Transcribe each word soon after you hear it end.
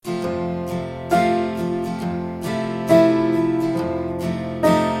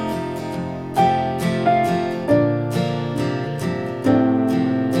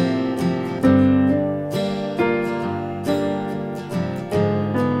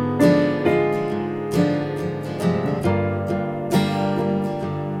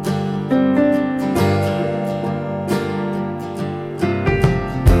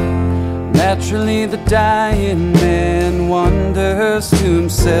the dying man wonders to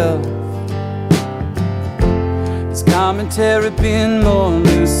himself, his commentary been more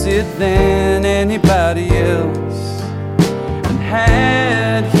lucid than anybody else? And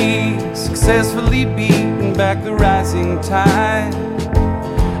had he successfully beaten back the rising tide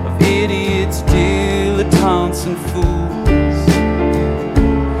of idiots, dilettantes and fools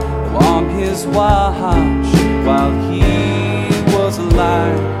that were on his watch while he was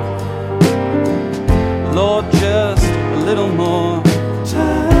alive? Lord, just a little more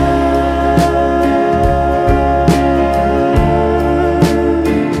time.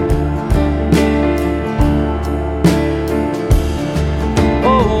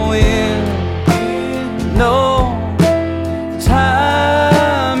 Oh, in no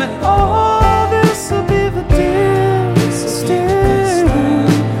time at all, this will be the distant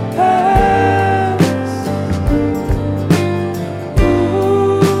past.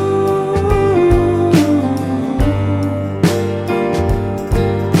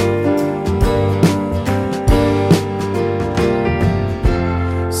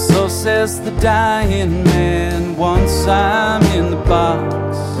 So says the dying man once I'm in the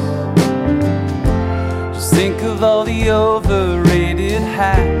box. Just think of all the overrated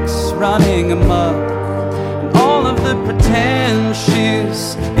hacks running amok, and all of the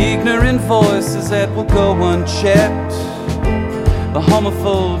pretentious, ignorant voices that will go unchecked, the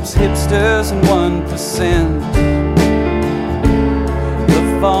homophobes, hipsters, and 1%, the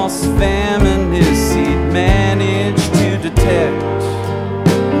false feminists he'd managed to detect.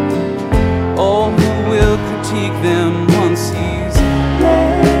 Oh, who will critique them once he's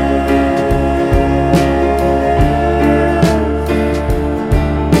left?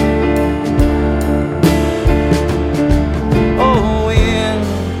 Oh, in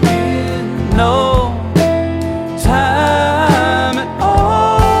no time at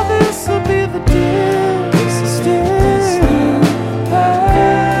all, this will be the distant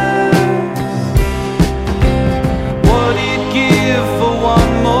past. What he'd give for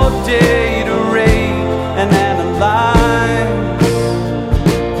one more day and analyze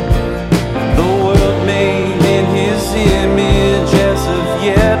the world made in his image, as of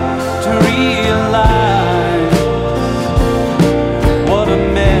yet to realize what a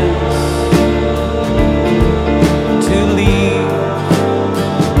mess to leave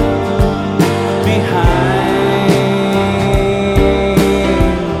behind.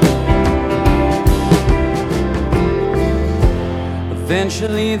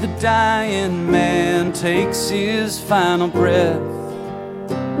 Eventually the dying man takes his final breath,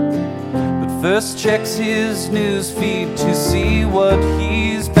 but first checks his news feed to see what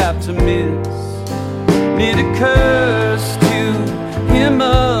he's about to miss. It occurs to him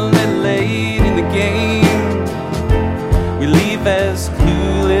a little late in the game, we leave as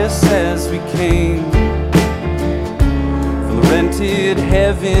clueless as we came, from the rented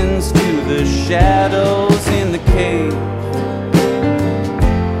heavens to the shadows in the cave.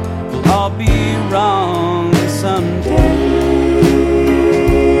 I'll be wrong someday.